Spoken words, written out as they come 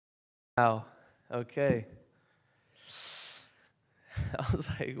Wow. Okay. I was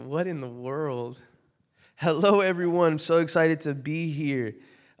like, what in the world? Hello, everyone. I'm so excited to be here.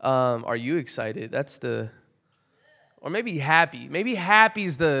 Are you excited? Or maybe happy. Maybe happy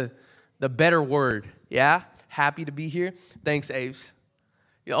is the better word. Yeah? Happy to be here. Thanks, Apes.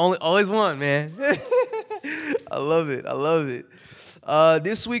 You always one, man. I love it. I love it.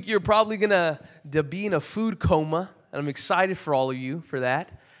 This week you're probably gonna be in a food coma, and I'm excited for all of you for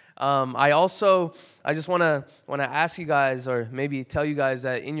that. I just wanna ask you guys, or maybe tell you guys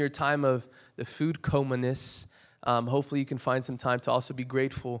that in your time of the food coma-ness, hopefully you can find some time to also be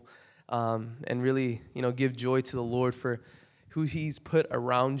grateful, and really give joy to the Lord for who He's put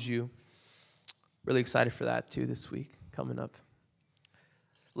around you. Really excited for that too this week coming up.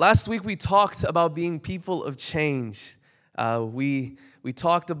 Last week we talked about being people of change. We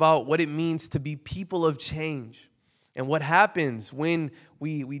talked about what it means to be people of change and what happens when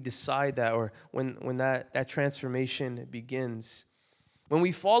we decide that, or when that transformation begins. When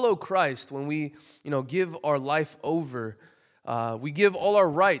we follow Christ, when we give our life over, we give all our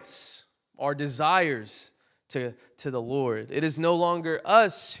rights, our desires to the Lord. It is no longer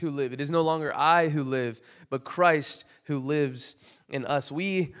us who live. It is no longer I who live, but Christ who lives in us.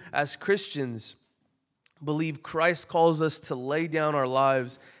 We, as Christians, believe Christ calls us to lay down our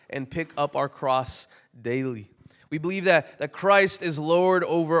lives and pick up our cross daily. We believe that Christ is Lord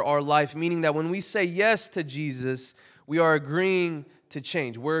over our life, meaning that when we say yes to Jesus, we are agreeing to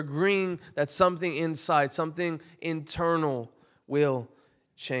change. We're agreeing that something inside, something internal will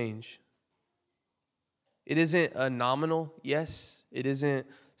change. It isn't a nominal yes. It isn't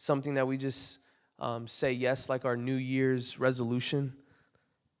something that we just say yes like our New Year's resolution,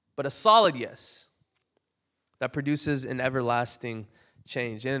 but a solid yes that produces an everlasting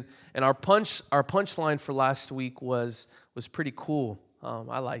change. And our punchline for last week was pretty cool.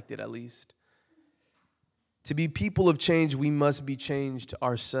 I liked it, at least. To be people of change, we must be changed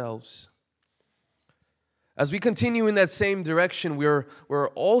ourselves. As we continue in that same direction, we're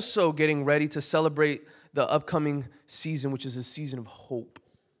also getting ready to celebrate the upcoming season, which is a season of hope.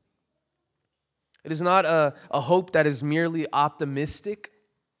 It is not a hope that is merely optimistic,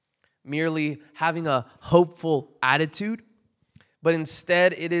 merely having a hopeful attitude, but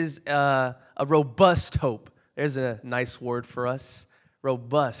instead it is a robust hope. There's a nice word for us,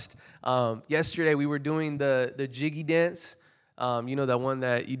 robust. Yesterday we were doing the jiggy dance. That one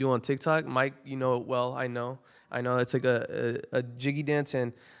that you do on TikTok. Mike, you know it well. I know. It's like a jiggy dance,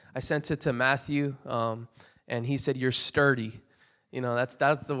 and I sent it to Matthew, and he said, "You're sturdy." That's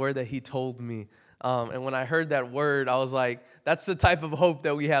the word that he told me. And when I heard that word, I was like, that's the type of hope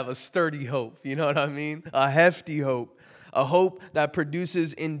that we have, a sturdy hope. You know what I mean? A hefty hope. A hope that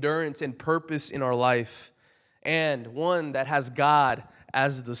produces endurance and purpose in our life, and one that has God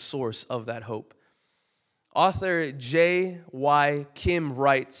as the source of that hope. Author J.Y. Kim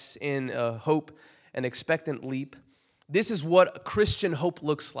writes in Hope, an Expectant Leap, this is what Christian hope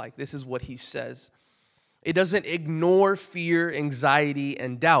looks like. This is what he says. It doesn't ignore fear, anxiety,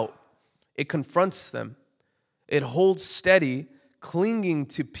 and doubt. It confronts them. It holds steady, clinging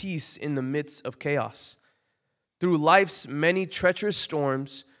to peace in the midst of chaos. Through life's many treacherous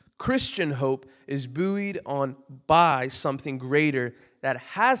storms, Christian hope is buoyed on by something greater that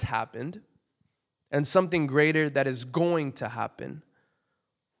has happened and something greater that is going to happen.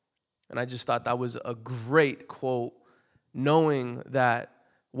 And I just thought that was a great quote, knowing that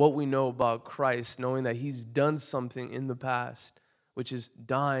what we know about Christ, knowing that He's done something in the past, which is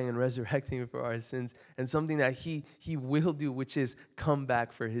dying and resurrecting for our sins, and something that He will do, which is come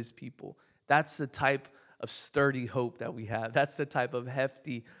back for His people. That's the type of sturdy hope that we have. That's the type of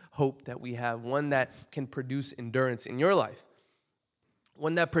hefty hope that we have, one that can produce endurance in your life,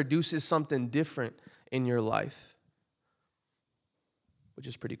 one that produces something different in your life, which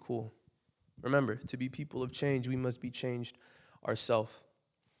is pretty cool. Remember, to be people of change, we must be changed ourselves.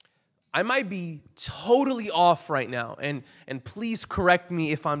 I might be totally off right now, and please correct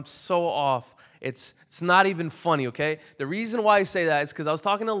me if I'm so off. It's not even funny, okay? The reason why I say that is because I was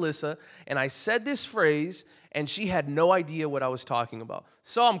talking to Alyssa, and I said this phrase, and she had no idea what I was talking about.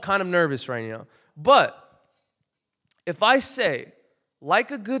 So I'm kind of nervous right now. But if I say,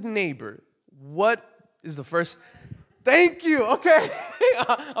 like a good neighbor, what is the first? Thank you, okay?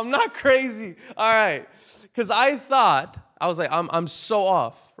 I'm not crazy. All right. Because I was like, I'm so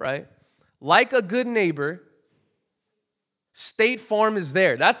off, right? Like a good neighbor, State Farm is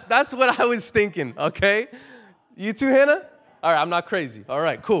there. That's what I was thinking, okay? You too, Hannah? All right, I'm not crazy. All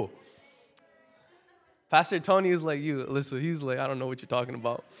right, cool. Pastor Tony is like you, Alyssa. He's like, I don't know what you're talking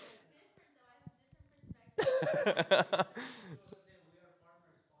about.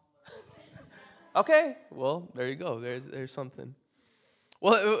 Okay, well, there you go. There's something.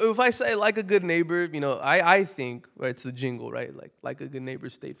 Well, if I say like a good neighbor, I think, right, it's the jingle, right? Like a good neighbor,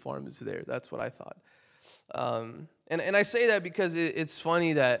 State Farm is there. That's what I thought. And I say that because it's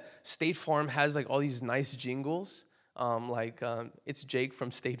funny that State Farm has like all these nice jingles. It's Jake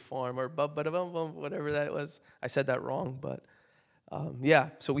from State Farm or whatever that was. I said that wrong, but yeah.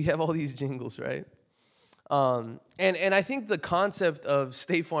 So we have all these jingles, right? And I think the concept of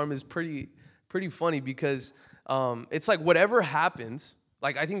State Farm is pretty funny because it's like whatever happens.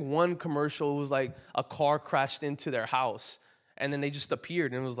 Like I think one commercial was like a car crashed into their house, and then they just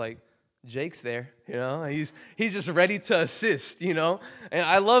appeared and it was like, Jake's there, he's just ready to assist, and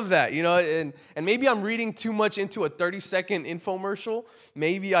I love that, and maybe I'm reading too much into a 30-second infomercial.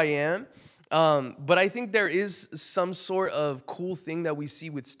 Maybe I am. But I think there is some sort of cool thing that we see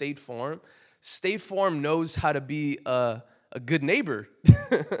with State Farm. State Farm knows how to be a good neighbor.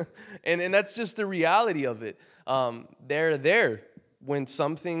 and that's just the reality of it. They're there when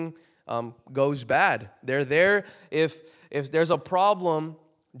something goes bad. They're there if there's a problem.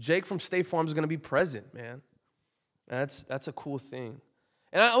 Jake from State Farm is going to be present, man. That's a cool thing.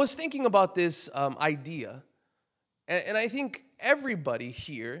 And I was thinking about this idea, and I think everybody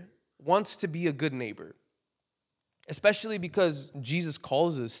here wants to be a good neighbor, especially because Jesus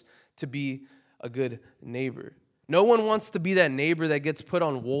calls us to be a good neighbor. No one wants to be that neighbor that gets put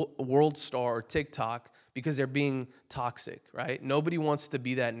on World Star or TikTok because they're being toxic, right? Nobody wants to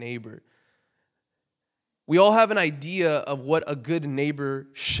be that neighbor. We all have an idea of what a good neighbor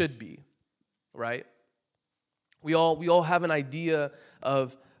should be, right? We all have an idea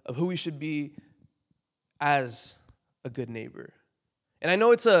of who we should be as a good neighbor. And I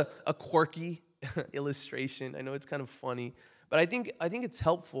know it's a quirky illustration. I know it's kind of funny, but I think it's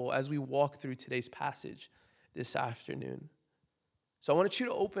helpful as we walk through today's passage this afternoon. So I want you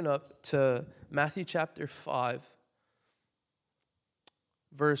to open up to Matthew chapter 5,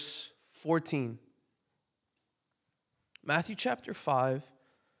 verse 14. Matthew chapter 5,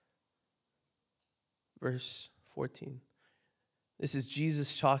 verse 14. This is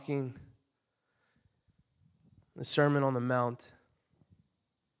Jesus talking the Sermon on the Mount.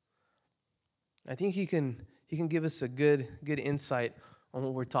 I think he can give us a good insight on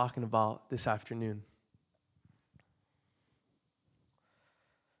what we're talking about this afternoon.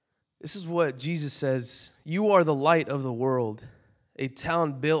 This is what Jesus says: "You are the light of the world. A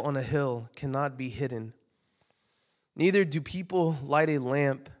town built on a hill cannot be hidden. Neither do people light a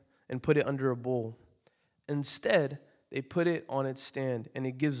lamp and put it under a bowl. Instead, they put it on its stand, and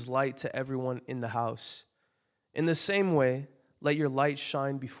it gives light to everyone in the house. In the same way, let your light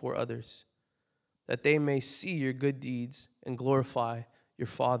shine before others, that they may see your good deeds and glorify your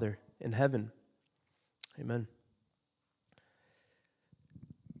Father in heaven." Amen.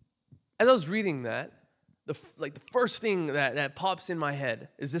 As I was reading that, the first thing that pops in my head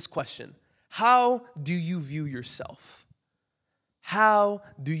is this question: how do you view yourself? How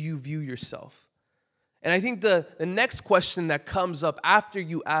do you view yourself? And I think the next question that comes up after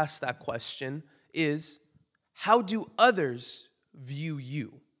you ask that question is, how do others view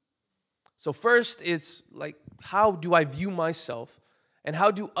you? So first, it's like, how do I view myself? And how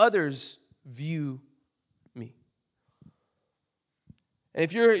do others view me? And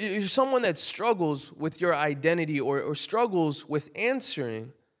if you're someone that struggles with your identity or struggles with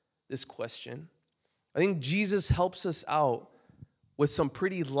answering this question, I think Jesus helps us out with some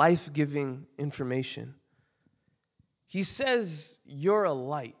pretty life-giving information. He says, you're a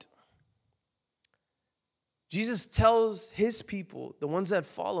light. Jesus tells his people, the ones that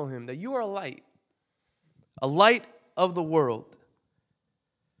follow him, that you are a light of the world.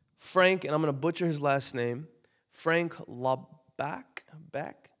 Frank, and I'm going to butcher his last name, Frank Laubach,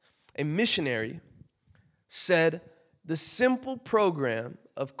 a missionary, said, "The simple program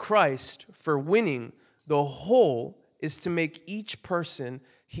of Christ for winning the whole is to make each person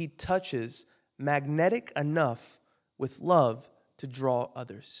he touches magnetic enough with love to draw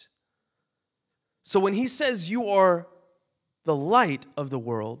others." So when he says you are the light of the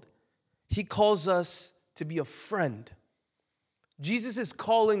world, he calls us to be a friend. Jesus is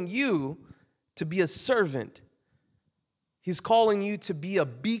calling you to be a servant. He's calling you to be a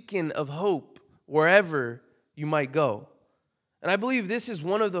beacon of hope wherever you might go. And I believe this is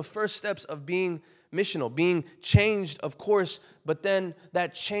one of the first steps of being missional, being changed, of course, but then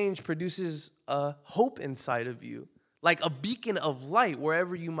that change produces a hope inside of you, like a beacon of light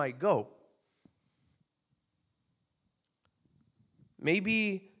wherever you might go.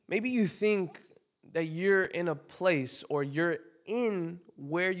 Maybe you think that you're in a place or you're in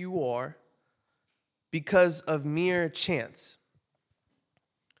where you are because of mere chance,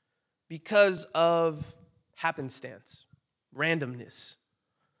 because of happenstance, randomness.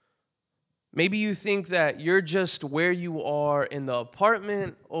 Maybe you think that you're just where you are in the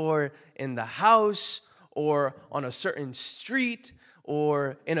apartment or in the house or on a certain street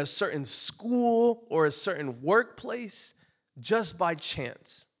or in a certain school or a certain workplace just by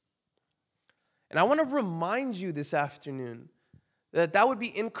chance. And I want to remind you this afternoon that that would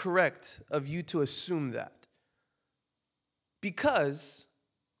be incorrect of you to assume that. Because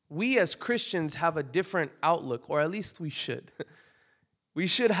we as Christians have a different outlook, or at least we should. We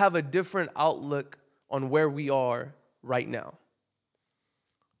should have a different outlook on where we are right now.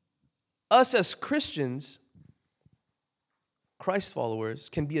 Us as Christians, Christ followers,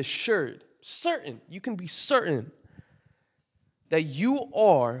 can be assured, you can be certain that you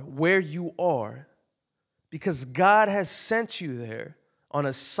are where you are because God has sent you there on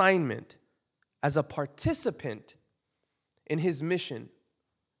assignment as a participant in his mission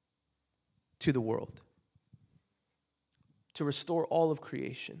to the world, to restore all of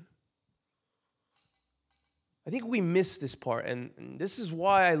creation. I think we miss this part, and this is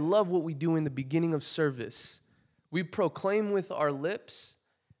why I love what we do in the beginning of service. We proclaim with our lips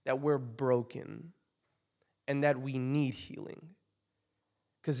that we're broken and that we need healing.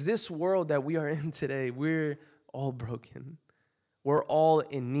 Because this world that we are in today, we're all broken. We're all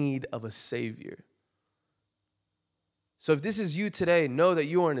in need of a Savior. So if this is you today, know that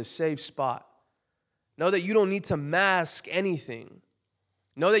you are in a safe spot. Know that you don't need to mask anything.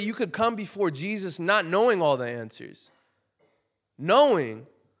 Know that you could come before Jesus not knowing all the answers. Knowing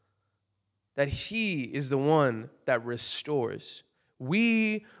that he is the one that restores.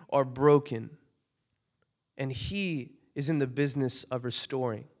 We are broken, and he is in the business of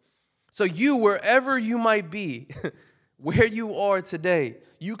restoring. So you, wherever you might be, where you are today,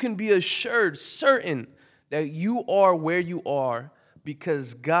 you can be assured, certain, that you are where you are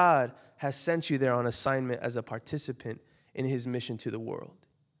because God has sent you there on assignment as a participant in his mission to the world.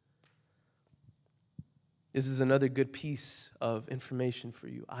 This is another good piece of information for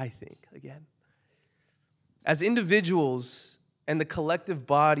you, I think, again. As individuals and the collective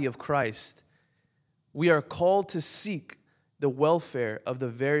body of Christ, we are called to seek the welfare of the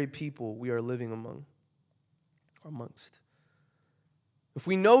very people we are living amongst. If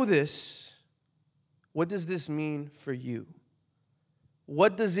we know this, what does this mean for you?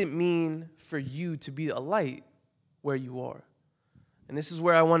 What does it mean for you to be a light where you are? And this is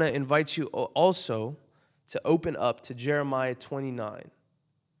where I want to invite you also to open up to Jeremiah 29.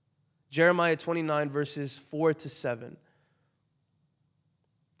 Jeremiah 29, verses 4 to 7.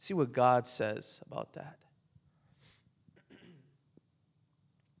 See what God says about that.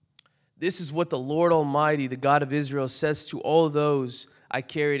 This is what the Lord Almighty, the God of Israel, says to all those I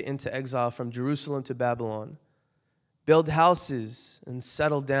carried into exile from Jerusalem to Babylon. Build houses and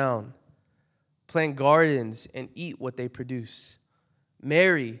settle down. Plant gardens and eat what they produce.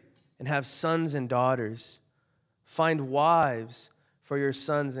 Marry and have sons and daughters. Find wives for your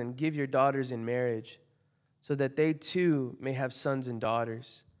sons and give your daughters in marriage, so that they too may have sons and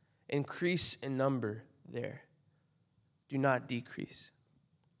daughters. Increase in number there. Do not decrease.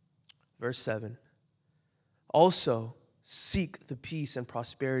 Verse 7. Also, seek the peace and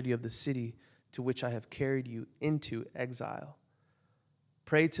prosperity of the city to which I have carried you into exile.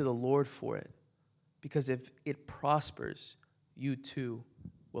 Pray to the Lord for it, because if it prospers, you too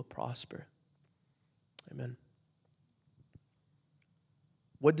will prosper. Amen.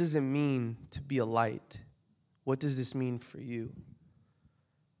 What does it mean to be a light? What does this mean for you?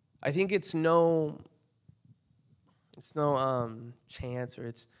 I think it's no chance, or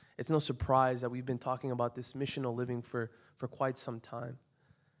it's no surprise that we've been talking about this missional living for quite some time.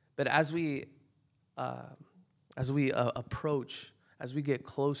 But as we approach, as we get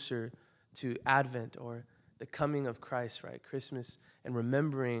closer to Advent or the coming of Christ, right, Christmas, and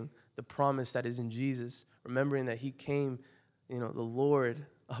remembering the promise that is in Jesus, remembering that he came, the Lord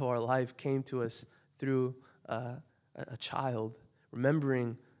of our life came to us through a child,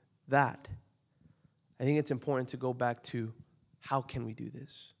 remembering that, I think it's important to go back to how can we do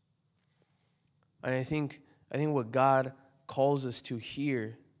this? And I think what God calls us to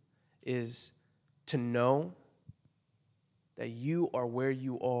here is to know that you are where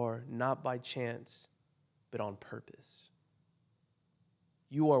you are, not by chance, but on purpose.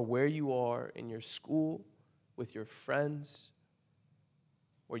 You are where you are in your school, with your friends,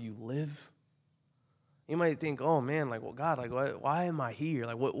 where you live. You might think, oh man, God, why am I here?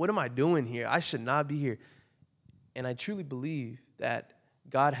 What am I doing here? I should not be here. And I truly believe that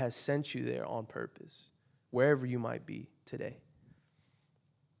God has sent you there on purpose, wherever you might be today.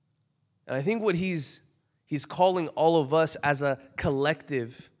 And I think what he's calling all of us as a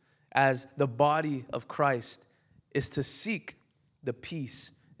collective, as the body of Christ is to seek the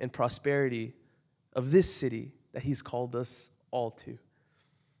peace and prosperity of this city that he's called us all to.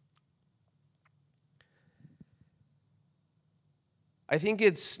 I think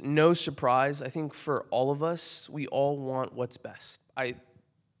it's no surprise. I think for all of us, we all want what's best. I'm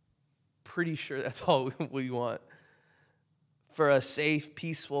pretty sure that's all we want. For a safe,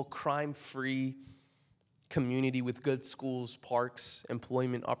 peaceful, crime-free community with good schools, parks,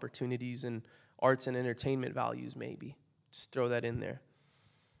 employment opportunities, and arts and entertainment values, maybe. Just throw that in there.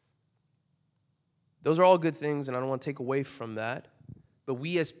 Those are all good things, and I don't want to take away from that. But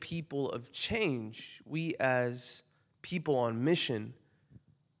we as people of change, we as people on mission,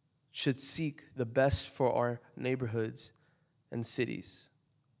 should seek the best for our neighborhoods and cities.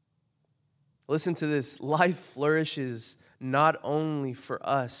 Listen to this. Life flourishes not only for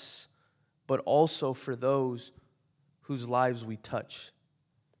us, but also for those whose lives we touch.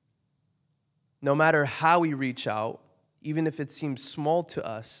 No matter how we reach out, even if it seems small to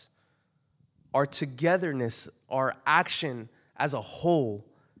us, our togetherness, our action as a whole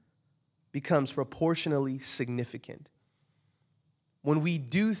becomes proportionally significant. When we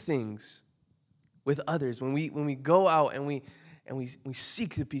do things with others, when we go out and we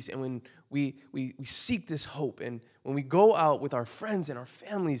seek the peace, and when we seek this hope, and when we go out with our friends and our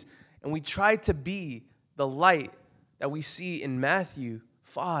families, and we try to be the light that we see in Matthew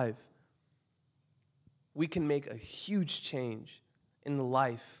 5, we can make a huge change in the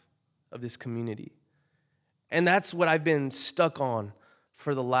life of this community. And that's what I've been stuck on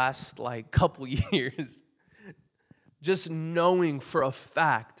for the last couple years. Just knowing for a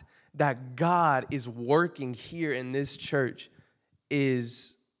fact that God is working here in this church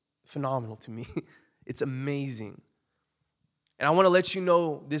is phenomenal to me. It's amazing. And I want to let you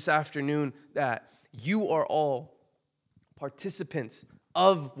know this afternoon that you are all participants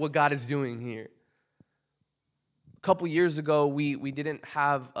of what God is doing here. A couple years ago, we didn't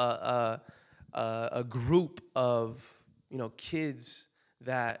have a group of kids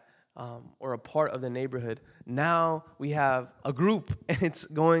that or a part of the neighborhood. Now we have a group, and it's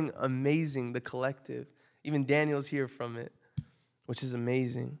going amazing, the collective. Even Daniel's here from it, which is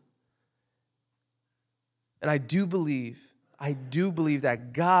amazing. And I do believe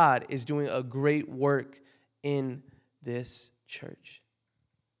that God is doing a great work in this church.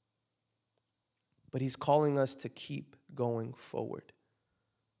 But he's calling us to keep going forward.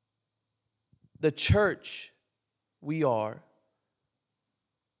 The church we are,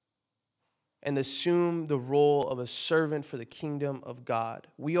 and assume the role of a servant for the kingdom of God.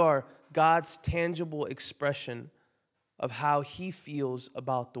 We are God's tangible expression of how he feels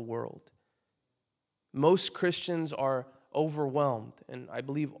about the world. Most Christians are overwhelmed, and I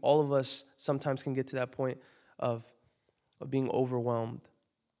believe all of us sometimes can get to that point of being overwhelmed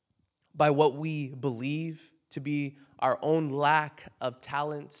by what we believe to be our own lack of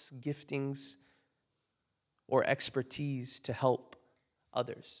talents, giftings, or expertise to help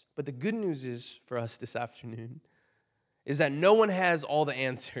others. But the good news is for us this afternoon is that no one has all the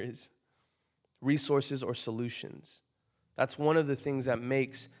answers, resources, or solutions. That's one of the things that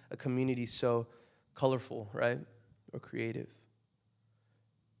makes a community so colorful, right? Or creative.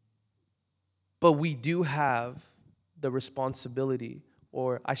 But we do have the responsibility,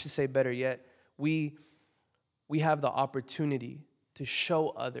 or I should say better yet, we have the opportunity to show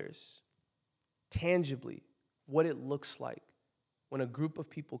others tangibly what it looks like when a group of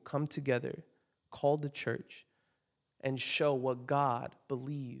people come together, called the church, and show what God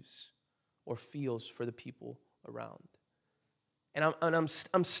believes or feels for the people around. And I'm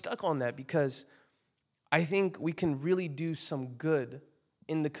stuck on that because I think we can really do some good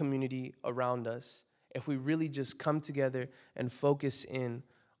in the community around us if we really just come together and focus in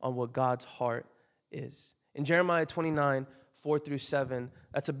on what God's heart is. In Jeremiah 29, 4-7,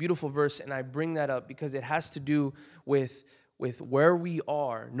 that's a beautiful verse, and I bring that up because it has to do with where we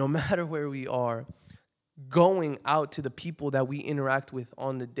are, no matter where we are, going out to the people that we interact with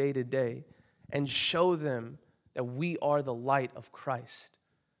on the day-to-day and show them that we are the light of Christ.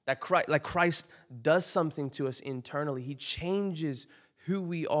 That Christ does something to us internally. He changes who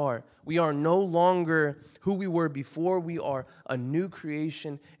we are. We are no longer who we were before. We are a new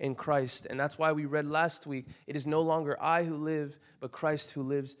creation in Christ. And that's why we read last week, it is no longer I who live, but Christ who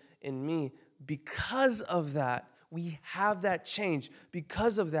lives in me. Because of that, we have that change.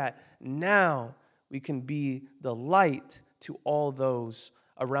 Because of that, now we can be the light to all those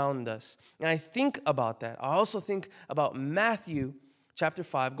around us. And I think about that. I also think about Matthew chapter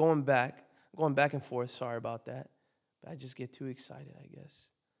 5, going back and forth. Sorry about that. But I just get too excited, I guess.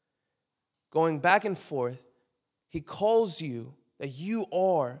 Going back and forth, he calls you that you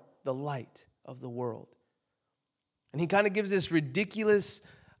are the light of the world. And he kind of gives this ridiculous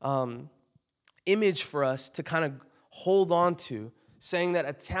image for us to kind of hold on to, saying that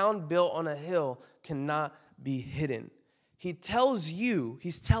a town built on a hill cannot be hidden.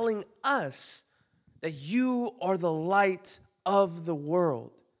 He's telling us that you are the light of the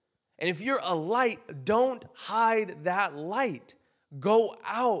world. And if you're a light, don't hide that light. Go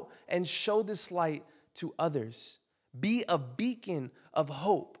out and show this light to others. Be a beacon of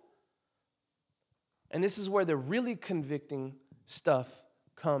hope. And this is where the really convicting stuff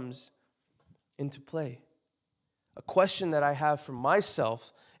comes into play. A question that I have for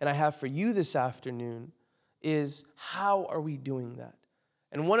myself and I have for you this afternoon is, how are we doing that?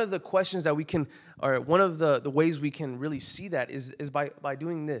 And one of the questions that we can, or one of the ways we can really see that is by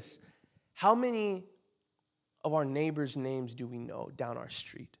doing this. How many of our neighbors' names do we know down our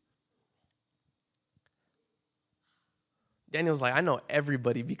street? Daniel's like, I know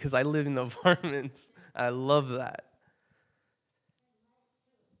everybody because I live in the apartments. I love that.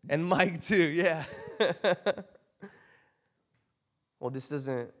 And Mike too, yeah. Well, this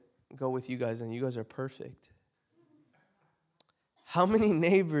doesn't go with you guys, and you guys are perfect. How many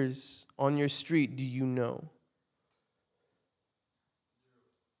neighbors on your street do you know?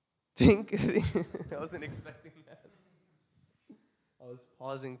 Think. I wasn't expecting that. I was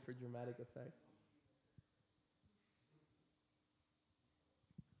pausing for dramatic effect.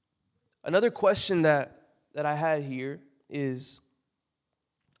 Another question that I had here is,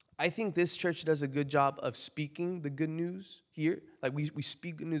 I think this church does a good job of speaking the good news here. Like we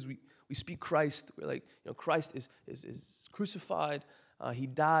speak good news, we speak Christ. We're like, Christ is crucified, he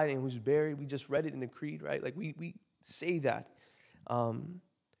died and was buried. We just read it in the creed, right? Like we say that. But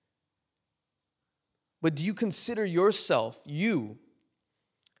do you consider yourself, to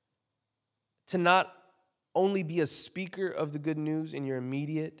not only be a speaker of the good news in your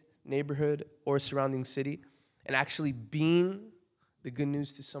immediate neighborhood or surrounding city, and actually being the good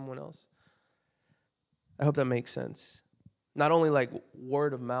news to someone else? I hope that makes sense. Not only like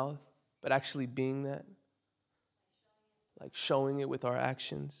word of mouth, but actually being that. Like showing it with our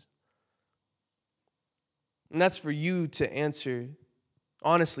actions. And that's for you to answer,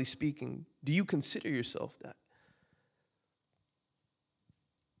 honestly speaking. Do you consider yourself that?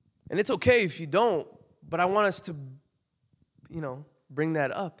 And it's okay if you don't, but I want us to, bring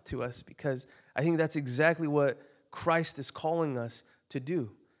that up to us, because I think that's exactly what Christ is calling us to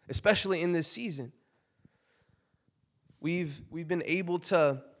do, especially in this season. We've been able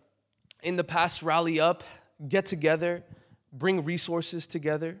to, in the past, rally up, get together, bring resources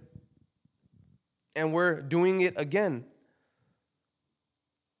together, and we're doing it again.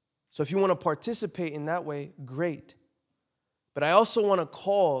 So if you want to participate in that way, great. But I also want to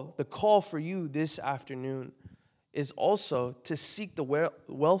the call for you this afternoon is also to seek the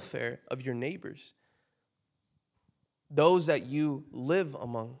welfare of your neighbors, those that you live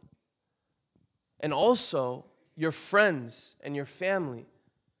among, and also your friends and your family,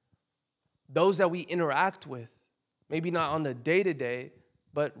 those that we interact with, maybe not on the day-to-day,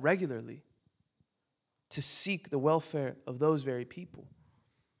 but regularly, to seek the welfare of those very people.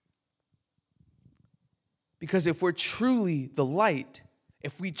 Because if we're truly the light,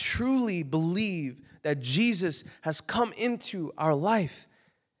 if we truly believe that Jesus has come into our life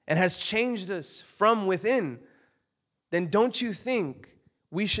and has changed us from within, then don't you think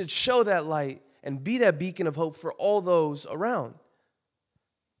we should show that light and be that beacon of hope for all those around?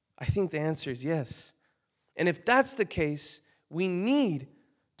 I think the answer is yes. And if that's the case, we need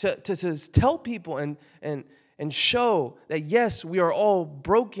to tell people and show that, yes, we are all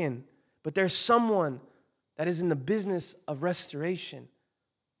broken, but there's someone that is in the business of restoration,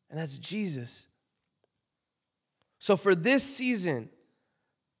 and that's Jesus. So for this season,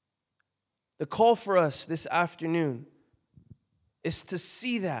 the call for us this afternoon is to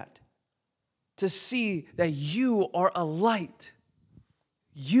see that you are a light.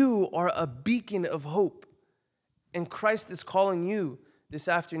 You are a beacon of hope. And Christ is calling you this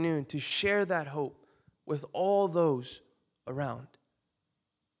afternoon to share that hope with all those around,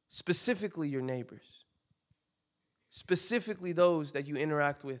 specifically your neighbors, specifically those that you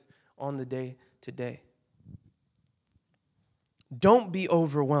interact with on the day-to-day. Don't be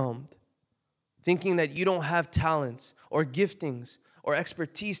overwhelmed thinking that you don't have talents or giftings or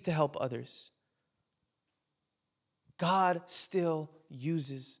expertise to help others. God still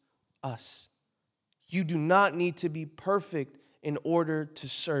uses us. You do not need to be perfect in order to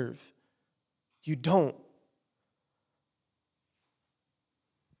serve. You don't.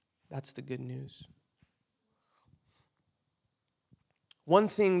 That's the good news. One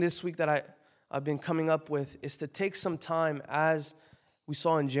thing this week that I've been coming up with is to take some time as we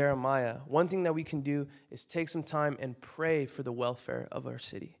saw in Jeremiah, one thing that we can do is take some time and pray for the welfare of our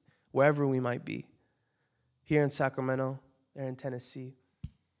city, wherever we might be. Here in Sacramento, there in Tennessee.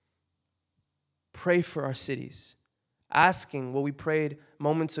 Pray for our cities. Asking what we prayed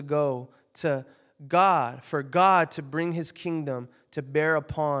moments ago to God, for God to bring his kingdom to bear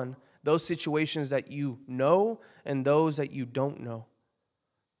upon those situations that you know and those that you don't know.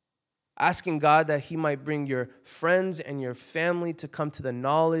 Asking God that he might bring your friends and your family to come to the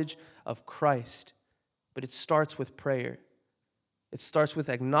knowledge of Christ. But it starts with prayer. It starts with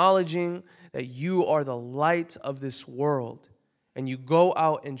acknowledging that you are the light of this world, and you go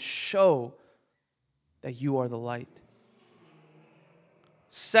out and show that you are the light.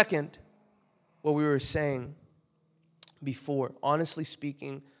 Second, what we were saying before, honestly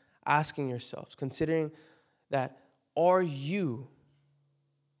speaking, asking yourselves, considering that, are you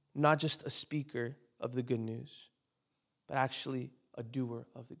not just a speaker of the good news, but actually a doer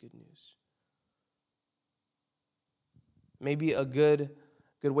of the good news? Maybe a good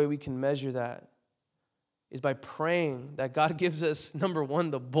way we can measure that is by praying that God gives us, number one,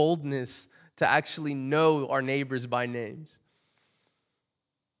 the boldness to actually know our neighbors by names.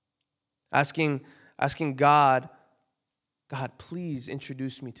 Asking God, please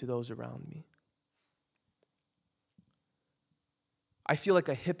introduce me to those around me. I feel like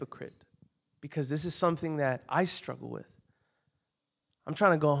a hypocrite because this is something that I struggle with. I'm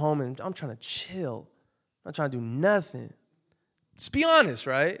trying to go home and I'm trying to chill. I'm not trying to do nothing. Just be honest,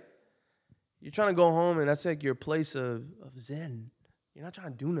 right? You're trying to go home and that's like your place of zen. You're not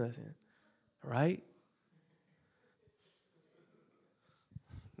trying to do nothing, right?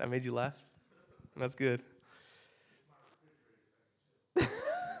 That made you laugh? That's good.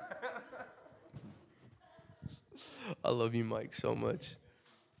 I love you, Mike, so much.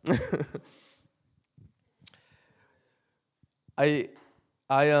 I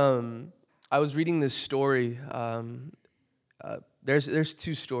was reading this story. There's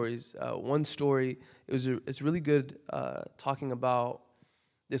two stories. One story, it's really good, talking about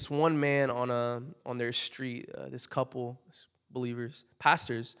this one man on their street. This couple, believers,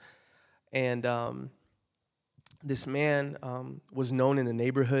 pastors, and this man was known in the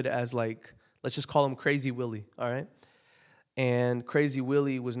neighborhood as, like, let's just call him Crazy Willie. All right, and Crazy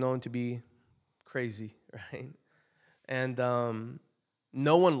Willie was known to be crazy, right? And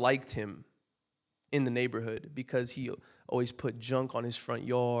no one liked him in the neighborhood because he always put junk on his front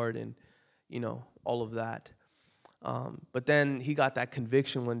yard and, all of that. But then he got that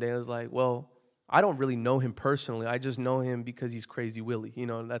conviction one day. I was like, well, I don't really know him personally. I just know him because he's Crazy Willie.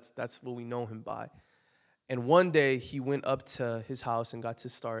 That's what we know him by. And one day he went up to his house and got to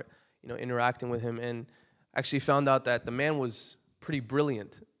start, interacting with him, and actually found out that the man was pretty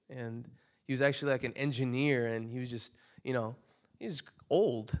brilliant. And he was actually like an engineer, and he was just, he was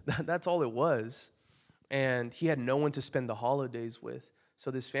old. That's all it was. And he had no one to spend the holidays with.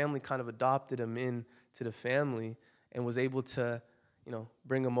 So this family kind of adopted him into the family and was able to,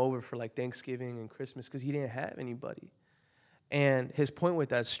 bring him over for like Thanksgiving and Christmas because he didn't have anybody. And his point with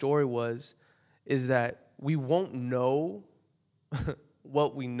that story is that we won't know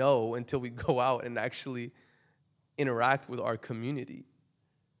what we know until we go out and actually interact with our community.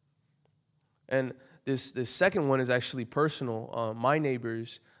 And this second one is actually personal. My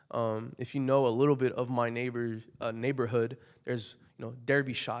neighbors, if you know a little bit of my neighborhood, there's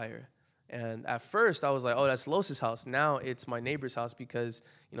Derbyshire. And at first I was like, oh, that's Los's house. Now it's my neighbor's house because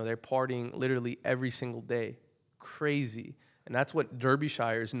they're partying literally every single day. Crazy. And that's what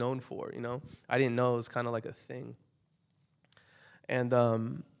Derbyshire is known for. I didn't know it was kind of like a thing. And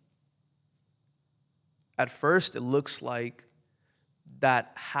at first it looks like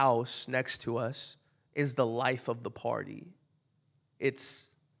that house next to us is the life of the party.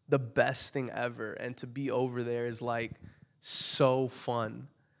 It's the best thing ever. And to be over there is like so fun.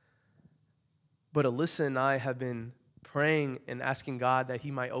 But Alyssa and I have been praying and asking God that he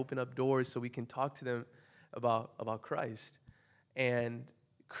might open up doors so we can talk to them about Christ. And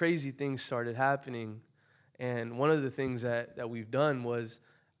crazy things started happening. And one of the things that we've done was,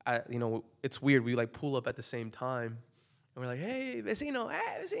 it's weird. We like pull up at the same time. And we're like, hey, vecino,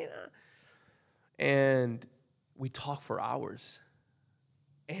 hey, vecina. And we talk for hours.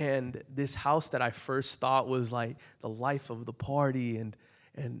 And this house that I first thought was like the life of the party and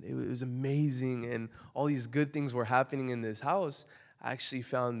it was amazing and all these good things were happening in this house, I actually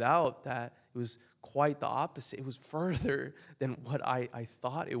found out that it was quite the opposite. It was further than what I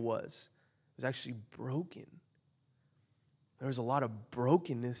thought it was. It was actually broken. There was a lot of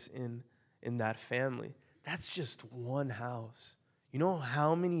brokenness in that family. That's just one house. You know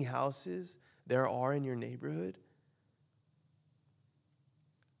how many houses there are in your neighborhood?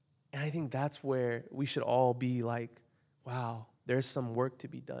 think that's where we should all be like, wow, there's some work to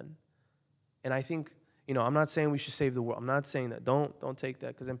be done. And I think, I'm not saying we should save the world. I'm not saying that. Don't take that,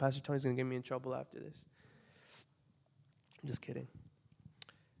 because then Pastor Tony's going to get me in trouble after this. I'm just kidding.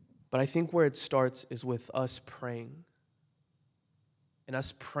 But I think where it starts is with us praying. And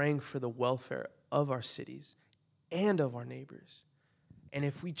us praying for the welfare of our cities and of our neighbors. And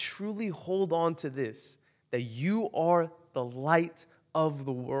if we truly hold on to this, that you are the light of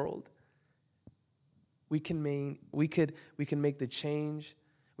the world, we can make the change.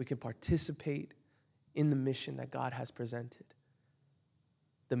 We can participate in the mission that God has presented.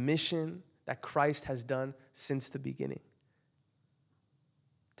 The mission that Christ has done since the beginning.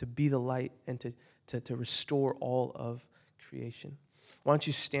 To be the light and to restore all of creation. Why don't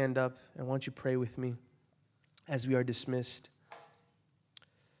you stand up and why don't you pray with me as we are dismissed?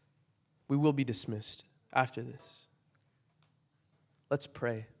 We will be dismissed after this. Let's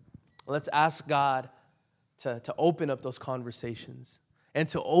pray. Let's ask God to open up those conversations and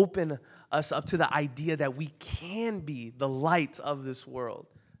to open us up to the idea that we can be the light of this world.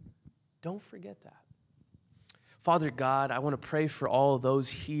 Don't forget that. Father God, I want to pray for all of those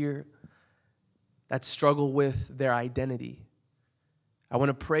here that struggle with their identity. I want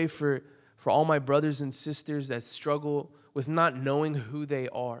to pray for all my brothers and sisters that struggle with not knowing who they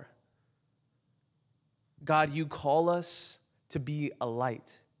are. God, you call us to be a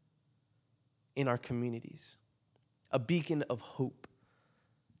light in our communities, a beacon of hope.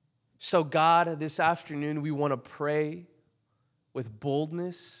 So God, this afternoon, we want to pray with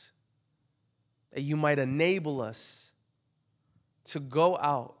boldness that you might enable us to go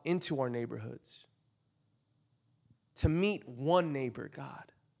out into our neighborhoods, to meet one neighbor,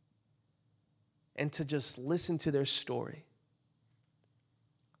 God, and to just listen to their story.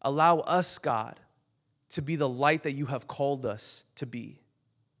 Allow us, God, to be the light that you have called us to be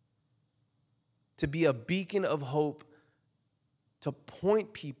a beacon of hope, to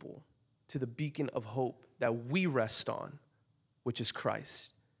point people to the beacon of hope that we rest on, which is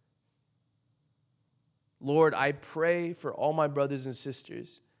Christ. Lord, I pray for all my brothers and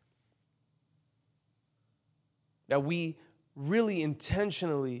sisters that we really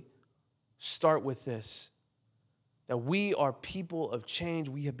intentionally start with this, that we are people of change.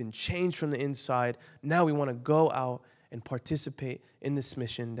 We have been changed from the inside. Now we want to go out and participate in this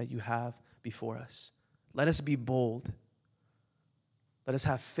mission that you have before us. Let us be bold. Let us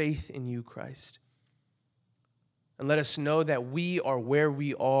have faith in you, Christ. And let us know that we are where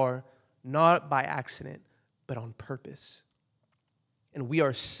we are, not by accident, but on purpose. And we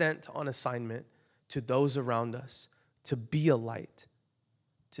are sent on assignment to those around us to be a light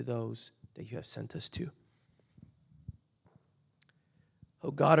to those that you have sent us to.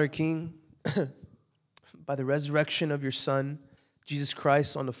 Oh God, our King, by the resurrection of your Son, Jesus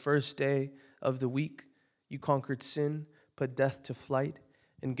Christ, on the first day of the week, you conquered sin, put death to flight,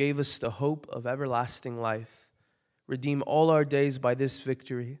 and gave us the hope of everlasting life. Redeem all our days by this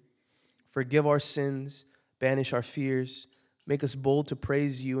victory. Forgive our sins, banish our fears, make us bold to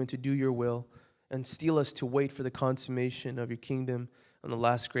praise you and to do your will, and steel us to wait for the consummation of your kingdom on the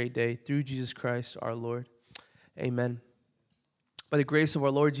last great day, through Jesus Christ our Lord. Amen. By the grace of our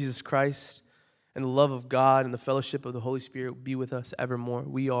Lord Jesus Christ and the love of God and the fellowship of the Holy Spirit be with us evermore.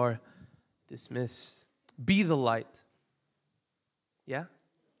 We are dismissed. Be the light. Yeah?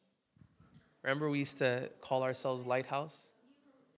 Remember we used to call ourselves Lighthouse?